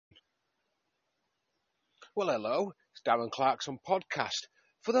Well, hello, it's Darren Clarkson podcast.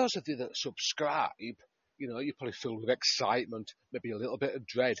 For those of you that subscribe, you're probably filled with excitement, maybe a little bit of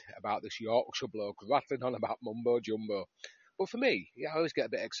dread about this Yorkshire bloke rattling on about mumbo jumbo. But for me, I always get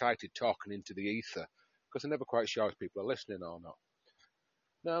a bit excited talking into the ether because I'm never quite sure if people are listening or not.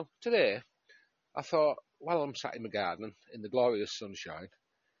 Now, today, I thought, while I'm sat in my garden in the glorious sunshine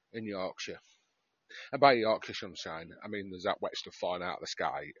in Yorkshire, and by Yorkshire sunshine, I mean there's that wet stuff falling out of the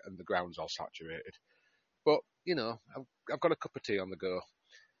sky and the ground's all saturated. But, I've got a cup of tea on the go.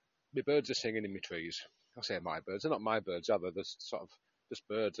 My birds are singing in my trees. I say my birds. They're not my birds, are they? There's sort of just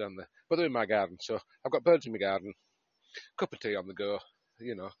birds, aren't they? But they're in my garden. So I've got birds in my garden. Cup of tea on the go.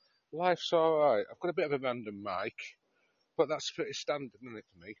 Life's all right. I've got a bit of a random mic, but that's pretty standard, isn't it,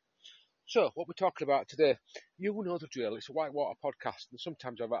 for me? So, what we're talking about today, you know the drill. It's a whitewater podcast, and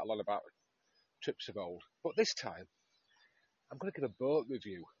sometimes I rattle on about trips of old. But this time, I'm going to give a boat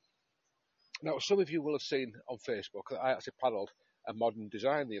review. Now, some of you will have seen on Facebook that I actually paddled a modern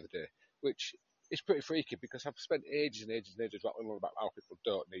design the other day, which is pretty freaky because I've spent ages and ages and ages rattling on about how people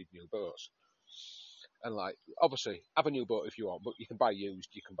don't need new boats. And obviously, have a new boat if you want, but you can buy used,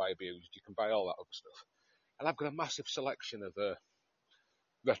 you can buy abused, you can buy all that other stuff. And I've got a massive selection of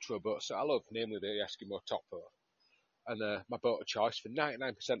retro boats that I love, namely the Eskimo Top Boat. And my boat of choice for 99%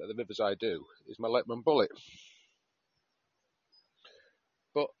 of the rivers I do is my Lettman Bullet.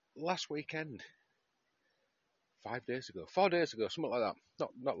 But last weekend, 4 days ago, something like that,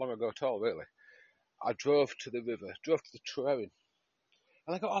 not long ago at all, really, I drove to the river, drove to the Trewin,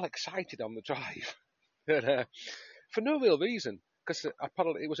 and I got all excited on the drive. And, for no real reason, because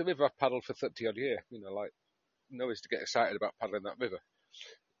it was a river I've paddled for 30 odd years, no reason to get excited about paddling that river.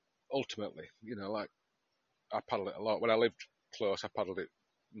 Ultimately, I paddled it a lot. When I lived close, I paddled it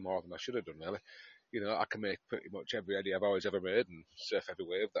more than I should have done, really. I can make pretty much every eddy I've always ever made and surf every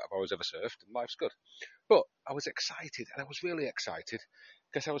wave that I've always ever surfed, and life's good. But I was excited, and I was really excited,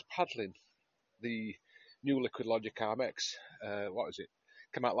 because I was paddling the new Liquid Logic RMX. What was it?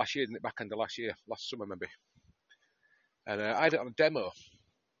 Came out last year, didn't it? Back end of last year, last summer maybe. And I had it on a demo,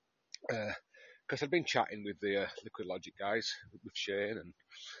 because I'd been chatting with the Liquid Logic guys, with Shane and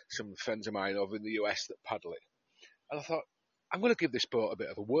some friends of mine over in the US that paddle it. And I thought, I'm going to give this boat a bit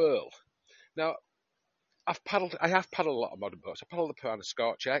of a whirl. Now, I have paddled a lot of modern boats. I paddled the Piranha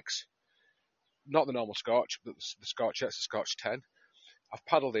Scorch X, not the normal Scorch, but the Scorch X, the Scorch 10. I've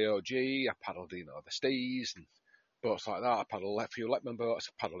paddled the OG, I've paddled, the Stees and boats like that. I paddled a few Lettman boats,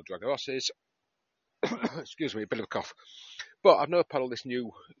 I've paddled Dragorosses. Excuse me, a bit of a cough. But I've never paddled this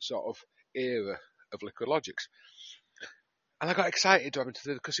new sort of era of Liquid Logics. And I got excited driving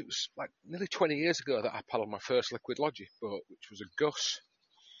to because it was like nearly 20 years ago that I paddled my first Liquid Logic boat, which was a Gus.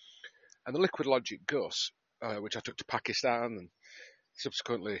 And the Liquid Logic Gus, which I took to Pakistan and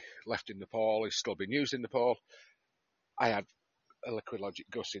subsequently left in Nepal, is still being used in Nepal. I had a Liquid Logic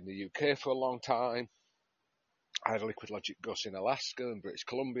Gus in the UK for a long time. I had a Liquid Logic Gus in Alaska and British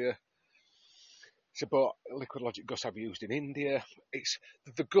Columbia. It's a boat, Liquid Logic Gus I've used in India.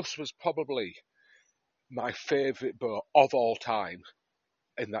 The Gus was probably my favourite boat of all time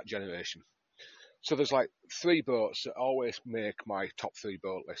in that generation. So there's like 3 boats that always make my top 3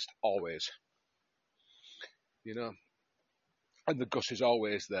 boat list, always. And the Gus is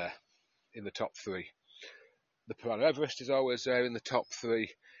always there in the top 3. The Piranha Everest is always there in the top 3,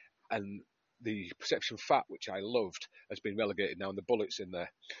 and the Perception Fat, which I loved, has been relegated now, and the Bullet's in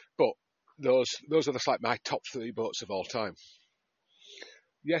there. But those are just like my top 3 boats of all time.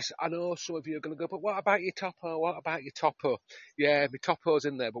 Yes, I know some of you are going to go, but what about your Topo? What about your Topo? Yeah, my Topo's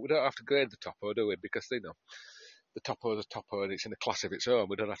in there, but we don't have to grade the Topo, do we? Because, the Topo is a Topo and it's in a class of its own.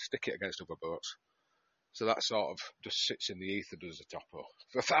 We don't have to stick it against other boats. So that sort of just sits in the ether, does the Topo,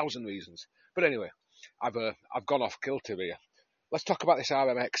 for 1,000 reasons. But anyway, I've gone off kilter here. Let's talk about this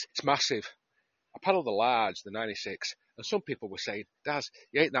RMX. It's massive. I paddled the large, the 96, and some people were saying, Daz,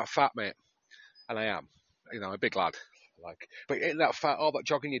 you ain't that fat, mate. And I am. I'm a big lad. But you ain't that fat, all that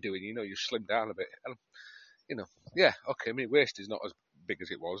jogging you're doing, you slim down a bit. And, yeah, okay, my waist is not as big as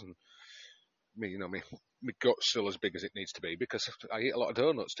it was, and my gut's still as big as it needs to be, because I eat a lot of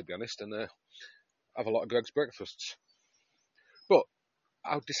donuts, to be honest, and have a lot of Greg's breakfasts. But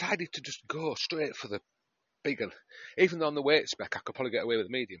I decided to just go straight for the big one. Even though on the weight spec I could probably get away with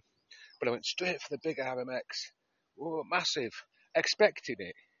a medium. But I went straight for the big RMX. Oh, massive. Expecting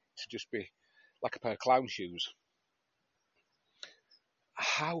it to just be like a pair of clown shoes.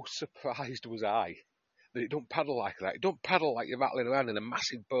 How surprised was I that it don't paddle like that? It don't paddle like you're rattling around in a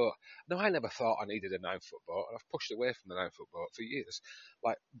massive boat. No, I never thought I needed a 9-foot boat, and I've pushed away from the 9-foot boat for years.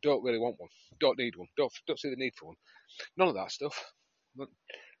 Don't really want one. Don't need one. Don't see the need for one. None of that stuff.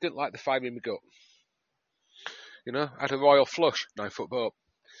 Didn't like the fire in my gut. You know, I had a Royal Flush 9 foot boat.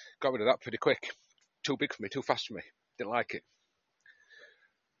 Got rid of that pretty quick. Too big for me, too fast for me. Didn't like it.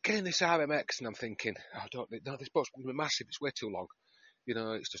 Getting this RMX, and I'm thinking, no, this boat's going to be massive. It's way too long. You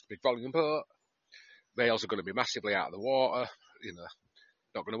know, it's just a big volume boat. Rails are going to be massively out of the water. You know,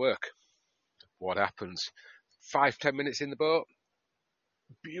 not going to work. What happens? 5-10 minutes in the boat,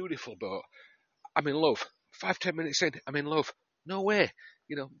 beautiful boat. I'm in love. 5-10 minutes in, I'm in love. No way.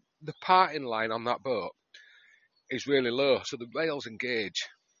 You know, the parting line on that boat is really low, so the rails engage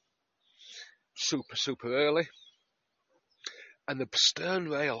super early. And the stern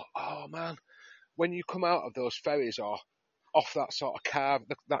rail, oh man, when you come out of those ferries or off that sort of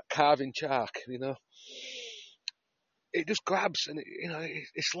that carving shark, you know, it just grabs, and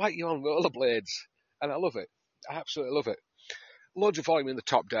it's like you're on rollerblades, and I love it. I absolutely love it. Loads of volume in the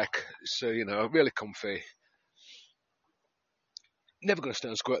top deck, so really comfy. Never going to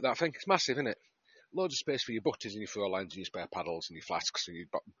stern squirt that thing. It's massive, isn't it? Loads of space for your butties and your fur lines and your spare paddles and your flasks and your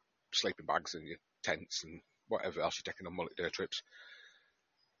sleeping bags and your tents and whatever else you're taking on multi-day trips.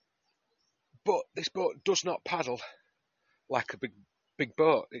 But this boat does not paddle like a big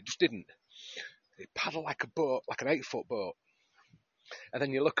boat. It just didn't. It paddled like a boat, like an 8-foot boat. And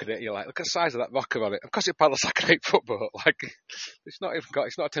then you look at it, you're like, look at the size of that rocker on it. Of course it paddles like an 8-foot boat. Like, it's not a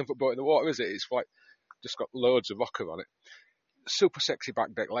 10-foot boat in the water, is it? It's like, just got loads of rocker on it. Super sexy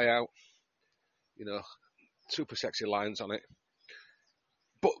back deck layout. Super sexy lines on it.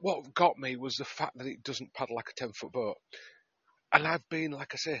 But what got me was the fact that it doesn't paddle like a 10-foot boat. And I've been,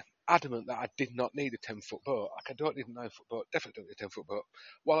 like I say, adamant that I did not need a 10-foot boat. Like, I don't need a 9-foot boat. Definitely don't need a 10-foot boat.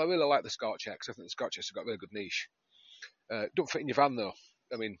 While I really like the Scorchex, I think the Scorchex have got a really good niche. Don't fit in your van, though.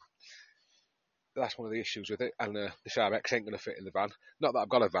 I mean, that's one of the issues with it. And this RMX ain't going to fit in the van. Not that I've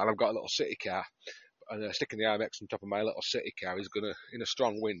got a van. I've got a little city car. And sticking the RMX on top of my little city car is going to, in a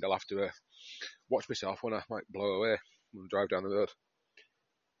strong wind, I'll have to watch myself when I might blow away when I drive down the road.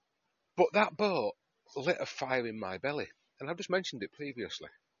 But that boat lit a fire in my belly. And I've just mentioned it previously.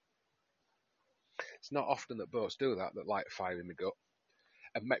 It's not often that boats do that light a fire in my gut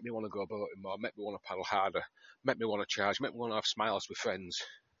and make me want to go boating more, make me want to paddle harder, make me want to charge, make me want to have smiles with friends.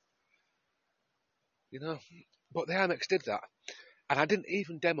 But the RMX did that. And I didn't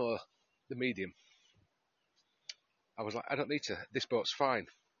even demo the medium. I was like, I don't need to. This boat's fine.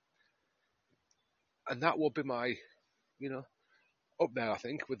 And that will be my, up there, I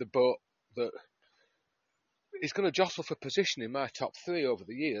think, with the boat that is going to jostle for position in my top 3 over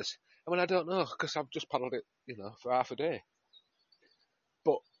the years. I mean, I don't know, because I've just paddled it, for half a day.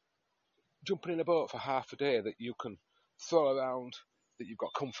 But jumping in a boat for half a day that you can throw around, that you've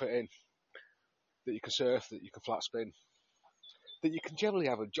got comfort in, that you can surf, that you can flat spin, that you can generally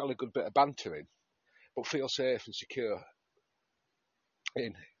have a jolly good bit of banter in, but feel safe and secure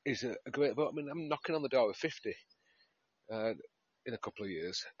in, is a great boat. I mean, I'm knocking on the door of 50 in a couple of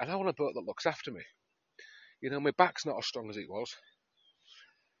years, and I want a boat that looks after me. My back's not as strong as it was,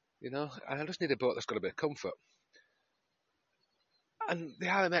 and I just need a boat that's got a bit of comfort. And the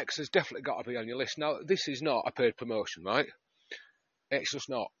RMX has definitely got to be on your list. Now, this is not a paid promotion, right? It's just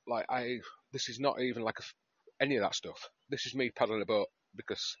not. This is not even like any of that stuff. This is me paddling a boat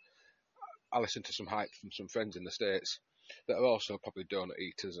because I listen to some hype from some friends in the States that are also probably donut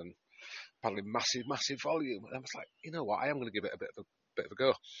eaters and paddling massive volume. And I was like, you know what? I am going to give it a bit of a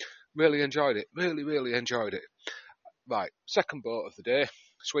go. Really enjoyed it. Really enjoyed it. Right, second boat of the day,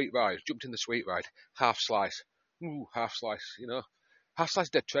 Sweet Ride. Jumped in the Sweet Ride. Half Slice. Ooh, Half Slice, Half Slice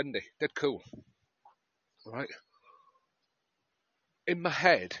dead trendy, dead cool. Right. In my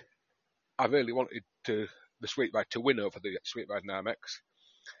head, I really wanted the Sweet Ride to win over the Sweet Ride RMX.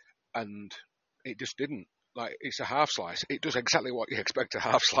 And it just didn't. Like, it's a Half Slice. It does exactly what you expect a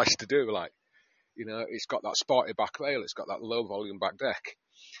Half Slice to do. Like, it's got that sporty back rail. It's got that low volume back deck.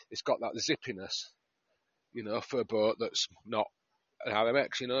 It's got that zippiness, for a boat that's not an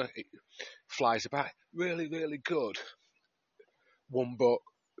RMX, it flies about. Really good. One boat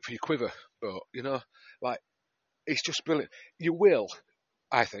for your quiver boat, like, it's just brilliant. You will,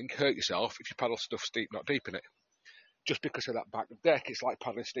 I think, hurt yourself if you paddle stuff steep, not deep in it. Just because of that back deck, it's like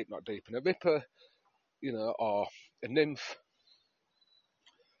paddling steep, not deep in a Ripper, or a Nymph,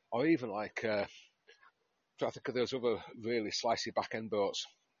 or even like, I think of those other really slicey back end boats.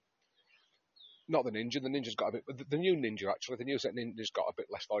 Not the Ninja. The Ninja's got a bit. The new Ninja, actually, the new set Ninja's got a bit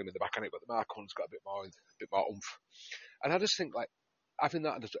less volume in the back end, but the Mark 1's got a bit more oomph. And I just think, like, having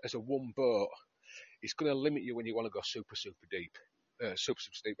that as a one boat is going to limit you when you want to go super deep, super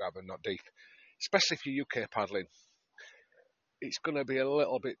steep rather than not deep. Especially if you're UK paddling, it's going to be a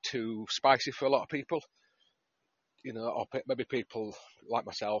little bit too spicy for a lot of people. Or maybe people like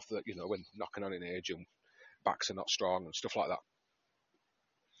myself that when knocking on in age and backs are not strong and stuff like that.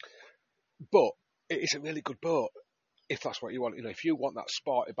 But it is a really good boat if that's what you want. If you want that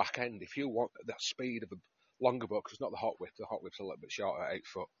sporty back end, if you want that speed of a longer boat, because it's not the hot whip a little bit shorter at 8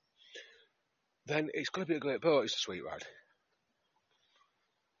 foot, then it's going to be a great boat. It's a Sweet Ride.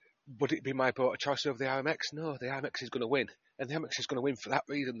 Would it be my boat of choice over the RMX? No, the RMX is going to win. And the RMX is going to win for that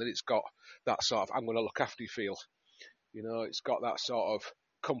reason, that it's got that sort of I'm going to look after you feel. It's got that sort of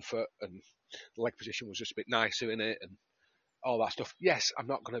comfort, and the leg position was just a bit nicer in it and all that stuff. Yes, I'm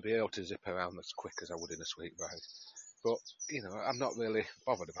not going to be able to zip around as quick as I would in a Sweet Ride. But, I'm not really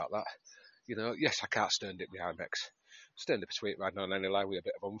bothered about that. Yes, I can't stern dip the RMX. Stern dip a Sweet Ride on any line with a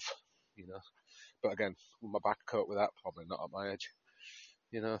bit of oomph, But again, will my back cope with that? Probably not at my age.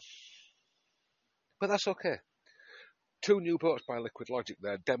 But that's okay. 2 new boats by Liquid Logic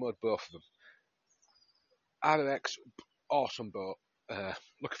there, demoed both of them. RMX, awesome boat.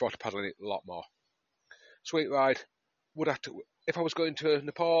 Looking forward to paddling it a lot more. Sweet Ride, if I was going to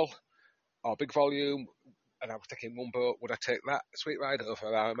Nepal or big volume and I was taking one boat, would I take that Sweet Ride over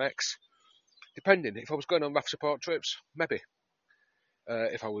RMX? Depending. If I was going on RAF support trips, maybe.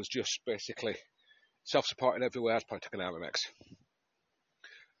 If I was just basically self-supporting everywhere, I'd probably take an RMX.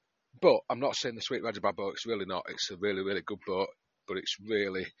 But I'm not saying the Sweet Ride's a bad boat. It's really not. It's a really, really good boat, but it's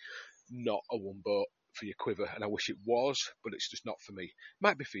really not a one boat for your quiver. And I wish it was, but it's just not for me.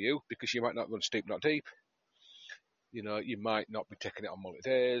 Might be for you, because you might not run steep, not deep. You might not be taking it on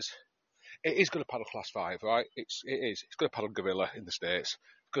multi-days. It is going to paddle class 5, right? It is. It's going to paddle Gorilla in the States.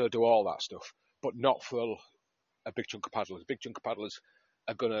 It's going to do all that stuff, but not for a big chunk of paddlers. Big chunk of paddlers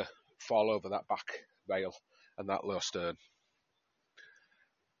are going to fall over that back rail and that low stern.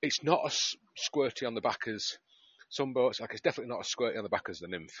 It's not as squirty on the back as some boats. Like, it's definitely not as squirty on the back as the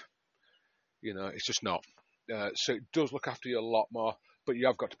Nymph. It's just not. So it does look after you a lot more, but you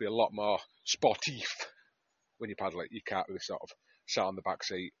have got to be a lot more sportif when you paddle it. You can't really sort of sit on the back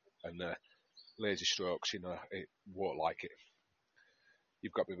seat and lazy strokes. It won't like it.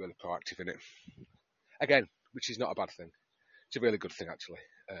 You've got to be really proactive in it. Again, which is not a bad thing. It's a really good thing, actually.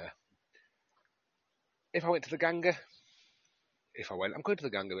 If I went to the Ganga, I'm going to the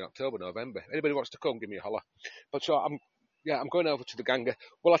Ganga in October, November. Anybody wants to come, give me a holler. But so I'm going over to the Ganga.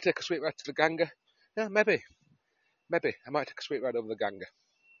 Will I take a Sweet Ride to the Ganga? Yeah, maybe. I might take a Sweet Ride over the Ganga,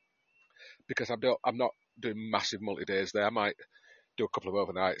 because I'm not doing massive multi-days there. I might do a couple of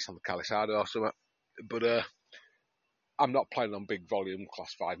overnights on the Calisado or something. But I'm not planning on big volume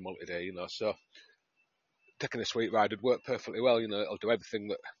class 5 multi-day, so taking a Sweet Ride would work perfectly well. It'll do everything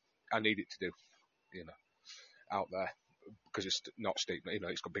that I need it to do, out there. Because it's not steep,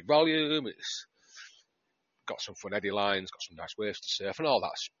 it's got big volume, it's got some fun eddy lines, got some nice waves to surf, and all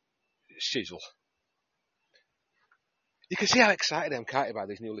that shizzle. You can see how excited I am, can't you, by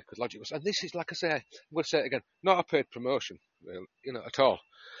these new Liquid Logic boats. And this is, like I say, I'm going to say it again, not a paid promotion, at all.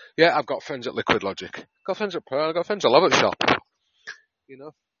 Yeah, I've got friends at Liquid Logic, got friends at Pearl, I've got friends at Lovett Shop,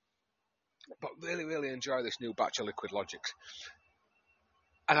 But really, really enjoy this new batch of Liquid Logics.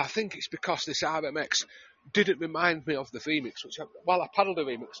 And I think it's because this RMX didn't remind me of the VMix, while I paddled the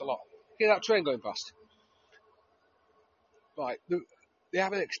VMix a lot. Hear that train going past? Right, the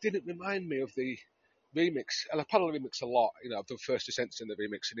RMX didn't remind me of the VMix, and I paddled the VMix a lot. I've done first descents in the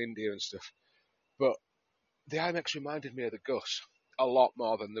VMix in India and stuff. But the RMX reminded me of the Gus a lot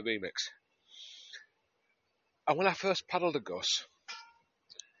more than the VMix. And when I first paddled the Gus,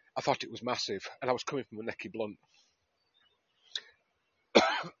 I thought it was massive, and I was coming from a Necky Blunt.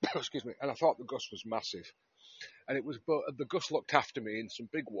 Excuse me, and I thought the Gus was massive. And the Gus looked after me in some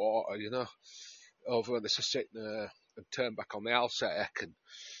big water, over the Susitna and turned back on the Alsek and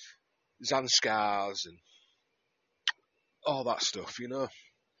Zanskars and all that stuff,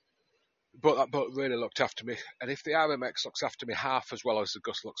 But that boat really looked after me. And if the RMX looks after me half as well as the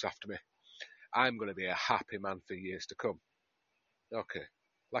Gus looks after me, I'm going to be a happy man for years to come. Okay,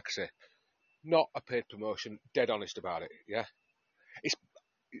 like I say, not a paid promotion, dead honest about it, yeah? It's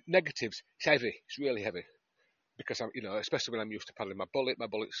negatives, it's heavy, it's really heavy. Because I'm, especially when I'm used to paddling my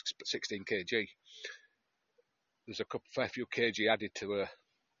bullet's 16 kg. There's a fair few kg added to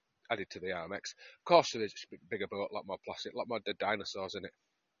the RMX. Of course there is. It's a bigger boat, a lot more plastic, a lot more dead dinosaurs in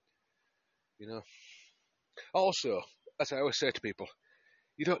it. Also, as I always say to people,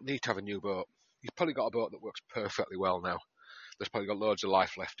 you don't need to have a new boat. You've probably got a boat that works perfectly well now. There's probably got loads of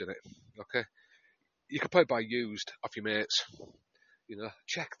life left in it. Okay, you can probably buy used off your mates.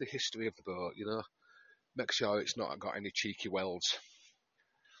 Check the history of the boat. Make sure it's not got any cheeky welds.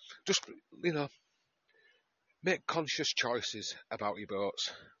 Just, make conscious choices about your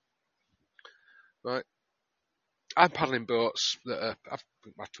boats. Right? I'm paddling boats that are,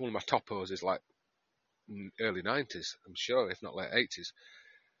 one of my topos is like early 90s, I'm sure, if not late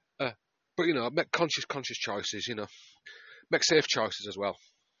 80s. But, make conscious choices, make safe choices as well.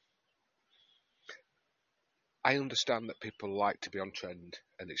 I understand that people like to be on trend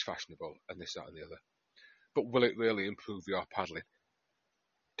and it's fashionable and this, that and the other. But will it really improve your paddling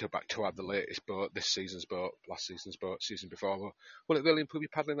to have the latest boat, this season's boat, last season's boat, season before? Will it really improve your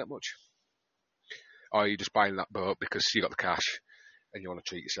paddling that much? Or are you just buying that boat because you got the cash and you want to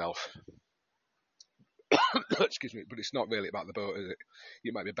treat yourself? Excuse me, but it's not really about the boat, is it?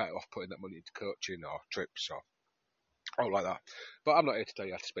 You might be better off putting that money into coaching or trips or all like that. But I'm not here to tell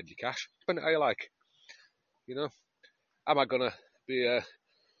you how to spend your cash. Spend it how you like. Am I gonna be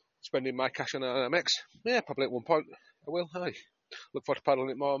spending my cash on an MX? Yeah, probably at one point I will. Aye. Look forward to paddling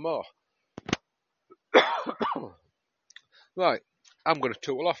it more and more. Right, I'm going to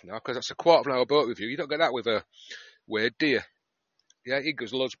tool off now because that's a quarter of an hour boat review. You don't get that with Wade, do you? Yeah, he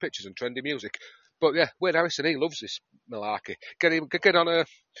gives loads of pictures and trendy music. But yeah, Wade Harrison, he loves this malarkey. Get on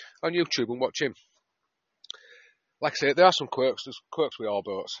YouTube and watch him. Like I say, there are some quirks. There's quirks with all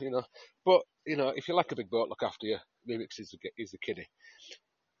boats, But if you like a big boat, look after you. Remix is the kiddie.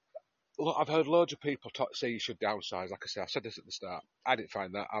 Look, I've heard loads of people say you should downsize. Like I say, I said this at the start. I didn't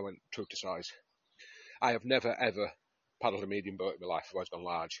find that. I went true to size. I have never ever paddled a medium boat in my life. I've always gone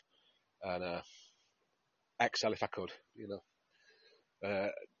large and XL if I could.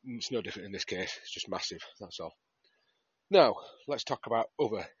 It's no different in this case. It's just massive. That's all. Now let's talk about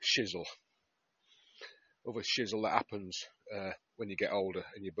other shizzle. Other shizzle that happens when you get older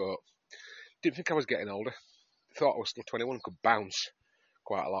in your boat. Didn't think I was getting older. Thought I was still 21 and could bounce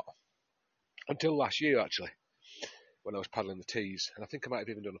quite a lot. Until last year, actually, when I was paddling the tees. And I think I might have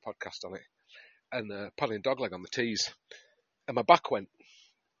even done a podcast on it. And paddling dogleg on the tees. And my back went.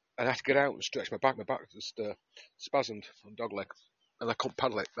 And I had to get out and stretch my back. My back just spasmed on dogleg. And I couldn't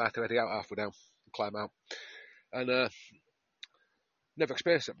paddle it. I had to head it out halfway down and climb out. And never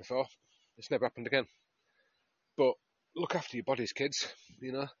experienced it before. It's never happened again. But look after your bodies, kids.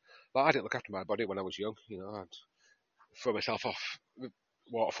 Like I didn't look after my body when I was young. I'd throw myself off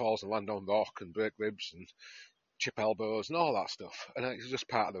waterfalls and land on rock and break ribs and chip elbows and all that stuff. And it was just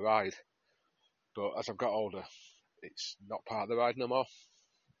part of the ride. But as I've got older, it's not part of the ride no more.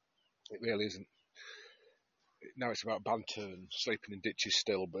 It really isn't. Now it's about banter and sleeping in ditches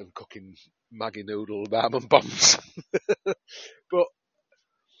still, but cooking Maggie noodle ramen bombs. But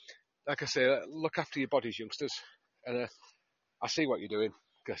like I say, look after your bodies, youngsters. And I see what you're doing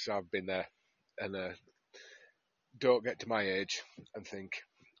because I've been there. And don't get to my age and think,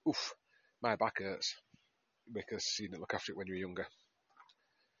 oof, my back hurts because you didn't look after it when you were younger.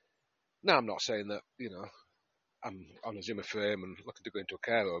 Now, I'm not saying that, I'm on a Zimmer frame and looking to go into a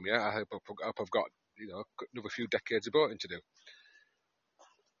care home. Yeah, I hope I've got, another few decades of boating to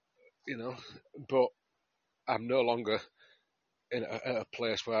do. But I'm no longer in a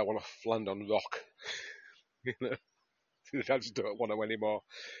place where I want to land on rock. I just don't want to anymore.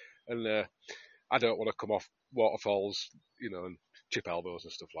 And I don't want to come off waterfalls, and chip elbows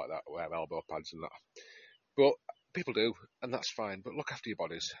and stuff like that, or wear elbow pads and that. But people do, and that's fine. But look after your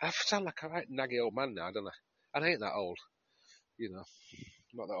bodies. I sound like a right naggy old man now, don't I? And I ain't that old.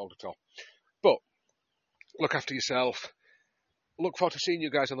 Not that old at all. But look after yourself. Look forward to seeing you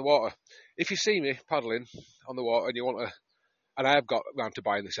guys on the water. If you see me paddling on the water and you want to, and I have got round to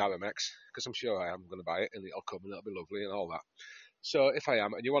buying this RMX, because I'm sure I am going to buy it, and it'll come and it'll be lovely and all that. So if I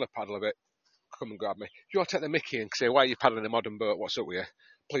am, and you want to paddle a bit, come and grab me. If you want to take the mickey and say, why are you paddling a modern boat? What's up with you?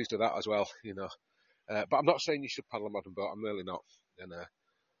 Please do that as well, But I'm not saying you should paddle a modern boat. I'm really not. And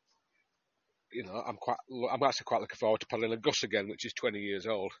I'm actually quite looking forward to paddling a Gus again, which is 20 years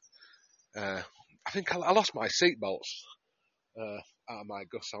old. I think I lost my seatbelts out of my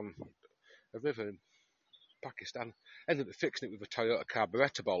Gus on a river in Pakistan. Ended up fixing it with a Toyota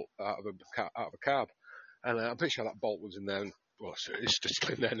carburettor bolt out of a carb, and I'm pretty sure that bolt was in there. And, well, it's just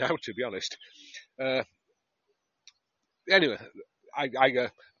in there now, to be honest. Anyway, I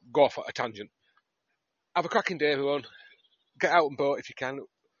go off at a tangent. Have a cracking day, everyone. Get out and boat if you can.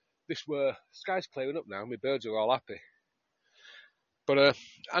 Sky's clearing up now. My birds are all happy. But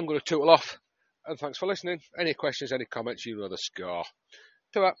I'm going to tootle off. And thanks for listening. Any questions, any comments, you know the score.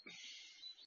 Ta-ra.